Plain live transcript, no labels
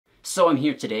So I'm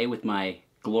here today with my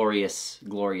glorious,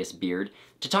 glorious beard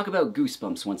to talk about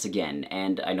Goosebumps once again,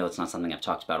 and I know it's not something I've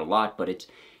talked about a lot, but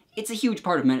it's a huge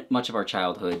part of much of our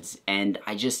childhoods, and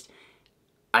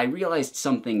I realized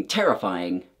something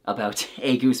terrifying about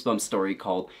a Goosebumps story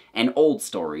called An Old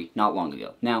Story not long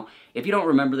ago. Now, if you don't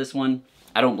remember this one,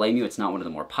 I don't blame you, it's not one of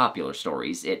the more popular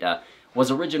stories. It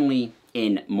was originally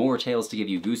in More Tales to Give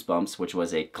You Goosebumps, which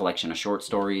was a collection of short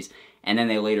stories, and then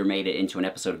they later made it into an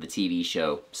episode of the TV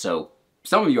show. So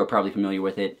some of you are probably familiar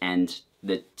with it, and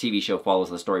the TV show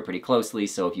follows the story pretty closely,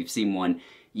 so if you've seen one,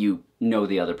 you know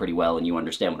the other pretty well and you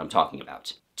understand what I'm talking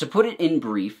about. To put it in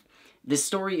brief, this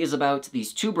story is about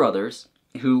these two brothers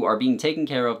who are being taken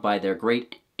care of by their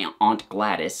great Aunt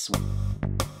Gladys.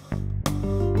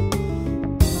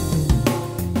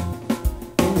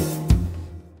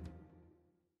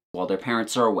 While their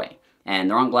parents are away. And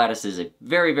their Aunt Gladys is a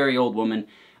very, very old woman,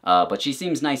 but she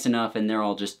seems nice enough and they're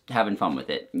all just having fun with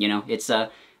it. You know, it's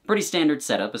a pretty standard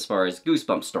setup as far as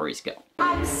Goosebumps stories go.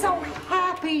 I'm so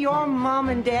happy your mom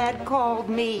and dad called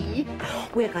me.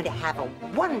 We're going to have a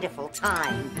wonderful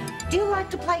time. Do you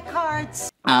like to play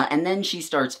cards? And then she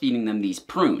starts feeding them these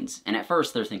prunes. And at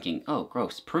first they're thinking, oh,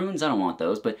 gross, prunes? I don't want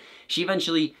those. But she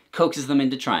eventually coaxes them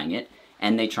into trying it.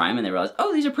 And they try them and they realize,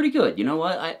 oh, these are pretty good. You know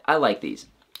what? I like these.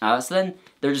 So then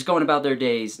they're just going about their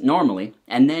days normally,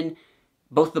 and then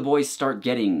both the boys start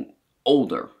getting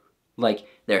older. Like,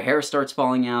 their hair starts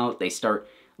falling out, they start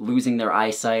losing their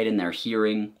eyesight and their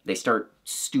hearing, they start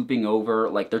stooping over,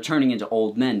 like they're turning into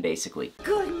old men, basically.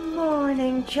 Good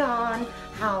morning, John.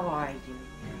 How are you?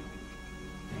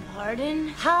 Pardon?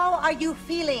 How are you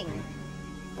feeling?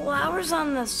 Flowers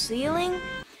on the ceiling?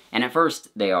 And at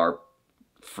first, they are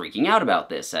freaking out about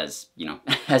this, as, you know,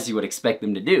 as you would expect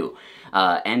them to do.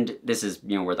 And this is,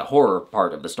 you know, where the horror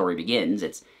part of the story begins.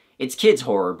 It's kids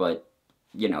horror, but,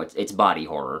 you know, it's body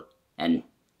horror, and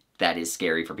that is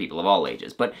scary for people of all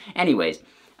ages. But anyways,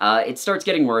 it starts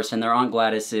getting worse, and their Aunt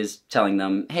Gladys is telling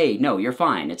them, hey, no, you're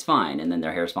fine, it's fine. And then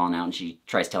their hair's falling out, and she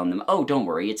tries telling them, oh, don't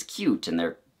worry, it's cute. And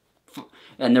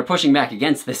they're pushing back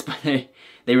against this, but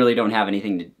they really don't have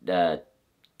anything to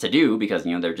do, because,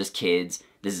 you know, they're just kids.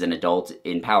 This is an adult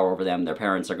in power over them. Their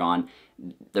parents are gone.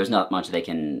 There's not much they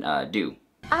can do.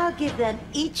 I'll give them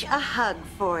each a hug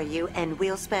for you, and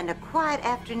we'll spend a quiet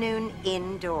afternoon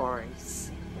indoors.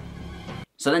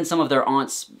 So then some of their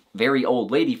aunt's very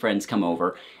old lady friends come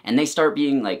over, and they start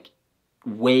being, like,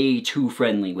 way too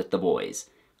friendly with the boys.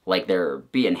 Like, they're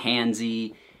being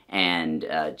handsy, and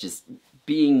just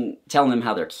telling them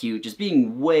how they're cute, just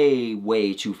being way,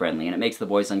 way too friendly, and it makes the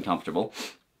boys uncomfortable.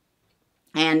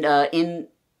 And in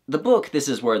the book, this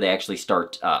is where they actually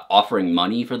start offering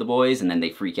money for the boys, and then they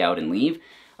freak out and leave.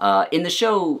 In the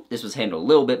show, this was handled a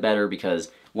little bit better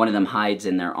because one of them hides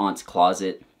in their aunt's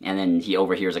closet, and then he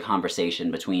overhears a conversation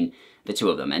between the two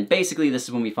of them. And basically, this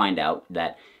is when we find out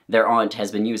that their aunt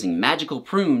has been using magical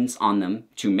prunes on them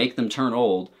to make them turn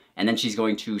old, and then she's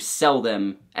going to sell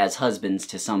them as husbands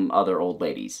to some other old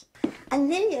ladies. And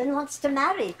Lillian wants to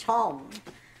marry Tom.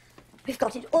 We've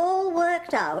got it all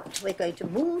worked out. We're going to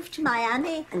move to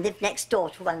Miami and live next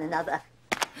door to one another.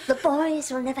 The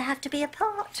boys will never have to be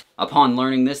apart. Upon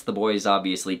learning this, the boys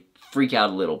obviously freak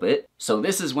out a little bit. So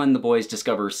this is when the boys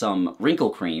discover some wrinkle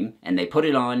cream, and they put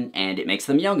it on, and it makes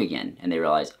them young again. And they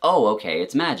realize, oh, okay,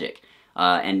 it's magic.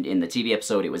 And in the TV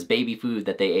episode, it was baby food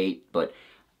that they ate, but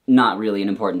not really an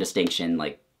important distinction.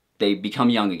 Like, they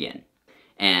become young again.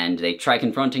 And they try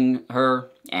confronting her,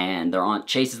 and their aunt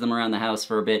chases them around the house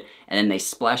for a bit, and then they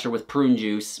splash her with prune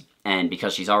juice, and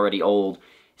because she's already old,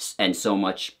 and so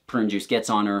much prune juice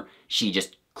gets on her, she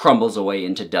just crumbles away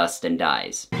into dust and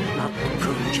dies. Not the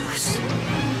prune juice.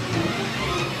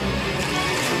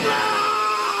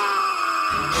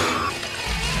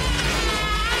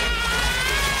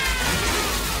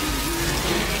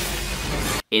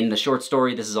 In the short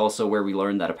story, this is also where we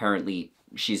learn that apparently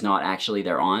she's not actually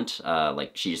their aunt.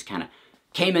 Like, she just kind of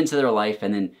came into their life,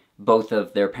 and then both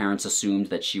of their parents assumed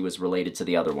that she was related to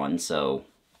the other one, so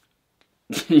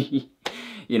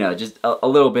you know, just a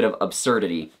little bit of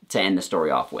absurdity to end the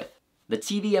story off with. The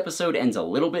TV episode ends a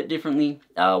little bit differently.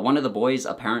 One of the boys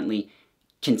apparently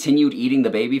continued eating the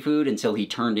baby food until he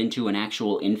turned into an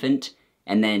actual infant,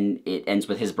 and then it ends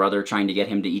with his brother trying to get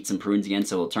him to eat some prunes again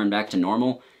so he'll turn back to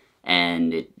normal,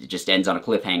 and it just ends on a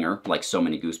cliffhanger, like so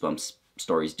many Goosebumps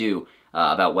stories do,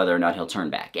 about whether or not he'll turn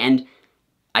back. And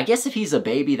I guess if he's a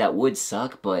baby, that would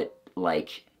suck, but,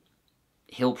 like,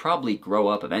 he'll probably grow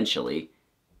up eventually.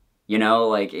 You know,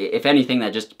 like, if anything,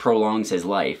 that just prolongs his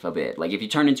life a bit. Like, if you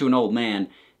turn into an old man,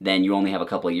 then you only have a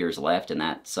couple of years left, and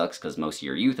that sucks because most of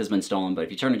your youth has been stolen. But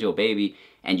if you turn into a baby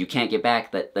and you can't get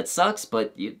back, that sucks,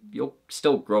 but you'll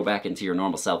still grow back into your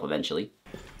normal self eventually.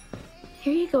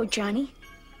 Here you go, Johnny.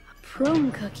 A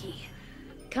prune cookie.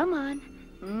 Come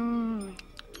on.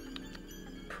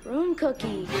 Prune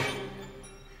cookie.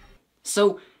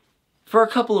 So, for a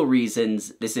couple of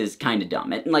reasons, this is kind of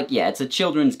dumb. And, like, yeah, it's a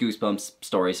children's Goosebumps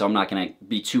story, so I'm not gonna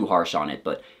be too harsh on it,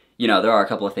 but, you know, there are a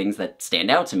couple of things that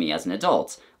stand out to me as an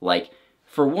adult. Like,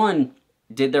 for one,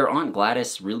 did their Aunt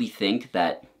Gladys really think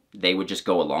that they would just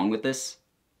go along with this?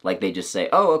 Like, they just say,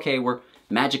 oh, okay, we're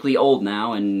magically old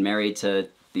now and married to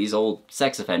these old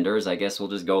sex offenders, I guess we'll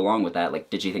just go along with that. Like,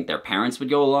 did she think their parents would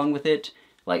go along with it?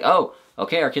 Like, oh,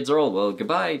 okay, our kids are old, well,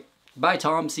 goodbye. Bye,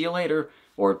 Tom, see you later.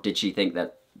 Or did she think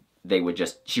that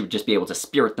she would just be able to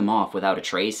spirit them off without a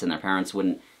trace and their parents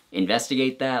wouldn't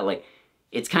investigate that? Like,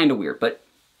 it's kind of weird. But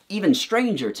even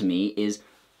stranger to me is,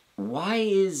 why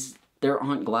is their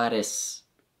Aunt Gladys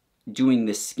doing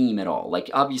this scheme at all? Like,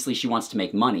 obviously she wants to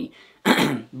make money,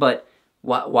 but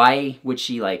why would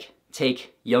she, like,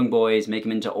 take young boys, make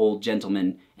them into old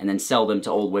gentlemen, and then sell them to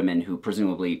old women who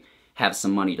presumably have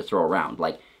some money to throw around?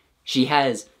 Like, she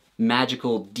has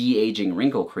magical de-aging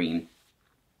wrinkle cream.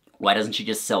 Why doesn't she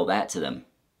just sell that to them?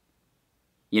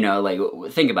 You know, like,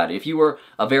 think about it. If you were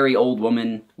a very old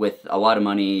woman with a lot of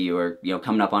money, you were, you know,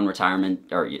 coming up on retirement,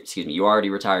 or, excuse me, you already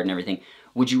retired and everything,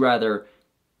 would you rather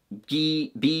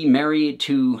be married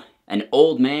to an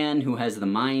old man who has the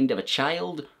mind of a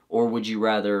child, or would you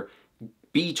rather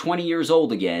be 20 years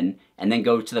old again, and then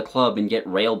go to the club and get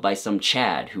railed by some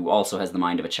Chad who also has the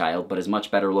mind of a child, but is much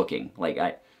better looking? Like,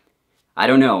 I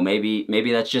don't know,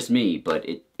 maybe that's just me, but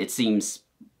it seems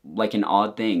like an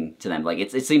odd thing to them. Like,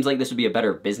 it seems like this would be a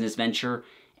better business venture,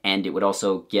 and it would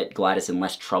also get Gladys in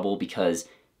less trouble because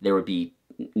there would be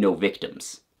no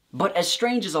victims. But as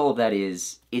strange as all of that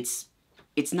is, it's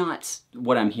not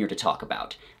what I'm here to talk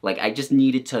about. Like, I just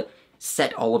needed to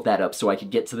set all of that up so I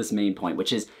could get to this main point,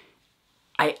 which is,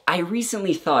 I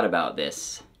recently thought about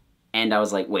this, and I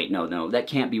was like, wait, no, that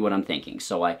can't be what I'm thinking.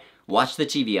 So I watched the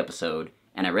TV episode,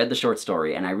 and I read the short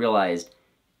story, and I realized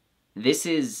this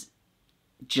is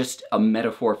just a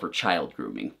metaphor for child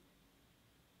grooming.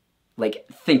 Like,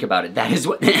 think about it. That is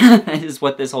what that is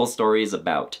what this whole story is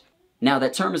about. Now,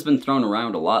 that term has been thrown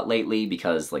around a lot lately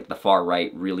because, like, the far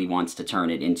right really wants to turn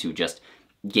it into just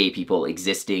gay people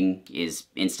existing is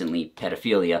instantly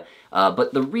pedophilia,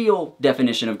 but the real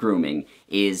definition of grooming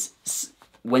is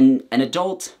when an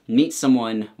adult meets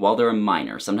someone while they're a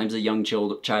minor, sometimes a young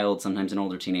child, sometimes an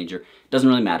older teenager, doesn't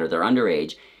really matter, they're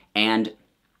underage, and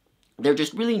they're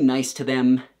just really nice to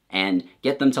them and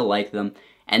get them to like them,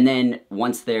 and then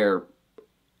once they're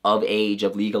of age,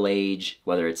 of legal age,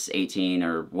 whether it's 18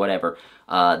 or whatever,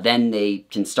 then they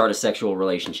can start a sexual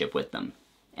relationship with them.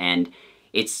 And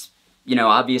it's, you know,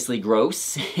 obviously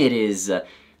gross. It is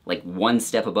like one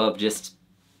step above just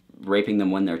raping them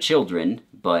when they're children,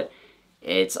 but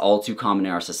it's all too common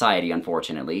in our society,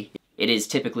 unfortunately. It is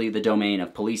typically the domain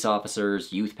of police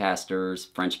officers, youth pastors,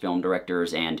 French film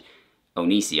directors, and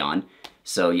Onision.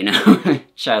 So, you know,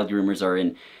 child groomers are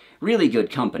in really good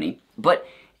company. But,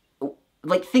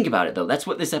 like, think about it, though. That's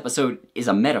what this episode is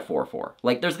a metaphor for.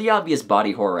 Like, there's the obvious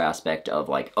body horror aspect of,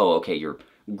 like, oh, okay, you're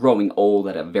growing old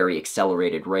at a very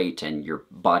accelerated rate and your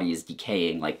body is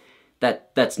decaying. Like,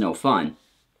 that's no fun.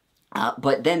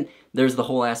 But then there's the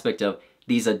whole aspect of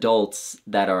these adults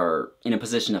that are in a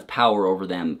position of power over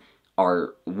them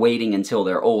are waiting until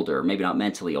they're older, maybe not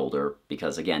mentally older,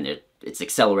 because, again, it's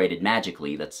accelerated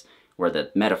magically. That's where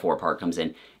the metaphor part comes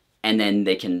in. And then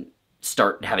they can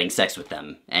start having sex with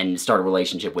them and start a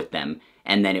relationship with them,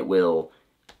 and then it will,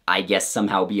 I guess,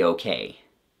 somehow be okay.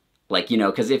 Like, you know,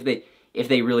 because if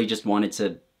they really just wanted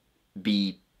to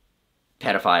be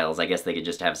pedophiles, I guess they could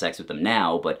just have sex with them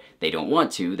now, but they don't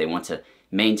want to. They want to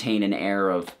maintain an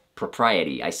air of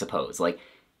propriety, I suppose. Like,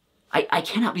 I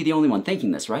cannot be the only one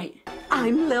thinking this, right?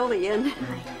 I'm Lillian.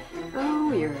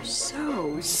 Oh, you're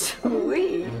so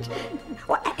sweet.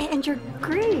 Well, and you're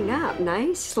greening up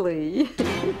nicely.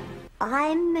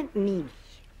 I'm Mimi,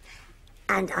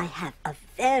 and I have a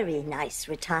very nice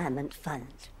retirement fund.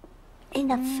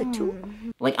 Enough for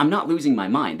two. Like, I'm not losing my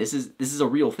mind. This is a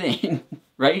real thing,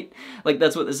 right? Like,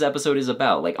 that's what this episode is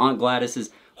about. Like, Aunt Gladys is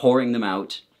whoring them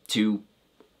out to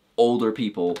older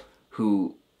people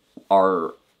who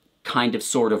are kind of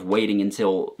sort of waiting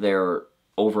until they're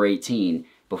over 18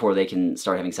 before they can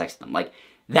start having sex with them. Like,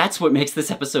 that's what makes this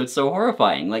episode so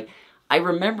horrifying. Like, I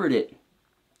remembered it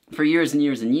for years and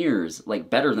years and years, like,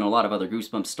 better than a lot of other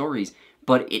Goosebumps stories,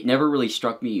 but it never really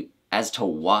struck me as to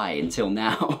why until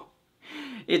now.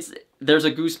 There's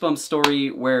a Goosebumps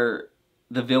story where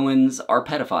the villains are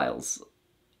pedophiles.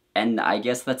 And I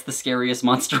guess that's the scariest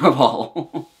monster of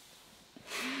all.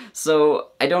 So,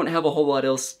 I don't have a whole lot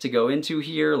else to go into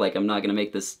here, like, I'm not gonna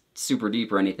make this super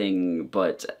deep or anything,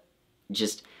 but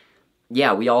just,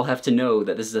 yeah, we all have to know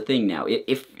that this is a thing now.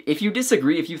 If you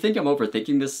disagree, if you think I'm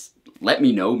overthinking this, let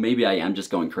me know. Maybe I am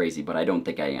just going crazy, but I don't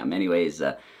think I am. Anyways,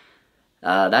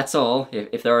 that's all.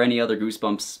 If there are any other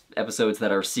Goosebumps episodes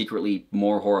that are secretly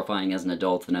more horrifying as an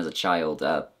adult than as a child,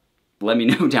 let me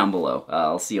know down below.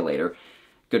 I'll see you later.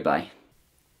 Goodbye.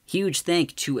 Huge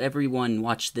thank to everyone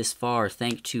watched this far.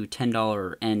 Thank to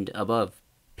 $10 and above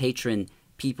patron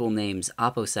people names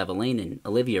Apo Savalainen,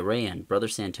 Olivia Rayan, Brother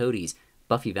Santodes,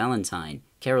 Buffy Valentine,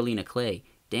 Carolina Clay,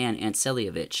 Dan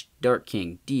Antselievich, Dark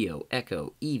King, Dio,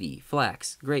 Echo, Evie,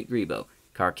 Flax, Great Grebo,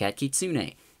 Carcat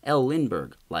Kitsune, L.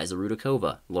 Lindbergh, Liza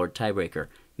Rudakova, Lord Tiebreaker,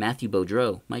 Matthew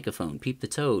Beaudreau, Microphone, Peep the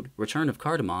Toad, Return of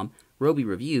Cardamom, Roby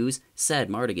Reviews, Sad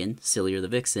Mardigan, Sillier the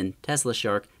Vixen, Tesla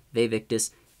Shark,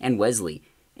 Vevictus, and Wesley,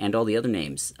 and all the other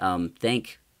names.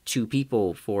 Thank two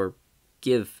people for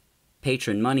give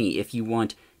patron money. If you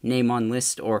want name on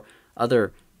list or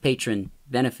other patron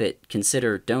benefit,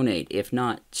 consider donate. If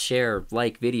not, share,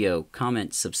 like video,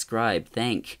 comment, subscribe.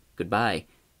 Thank. Goodbye.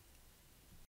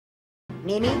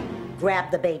 Mimi, grab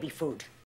the baby food.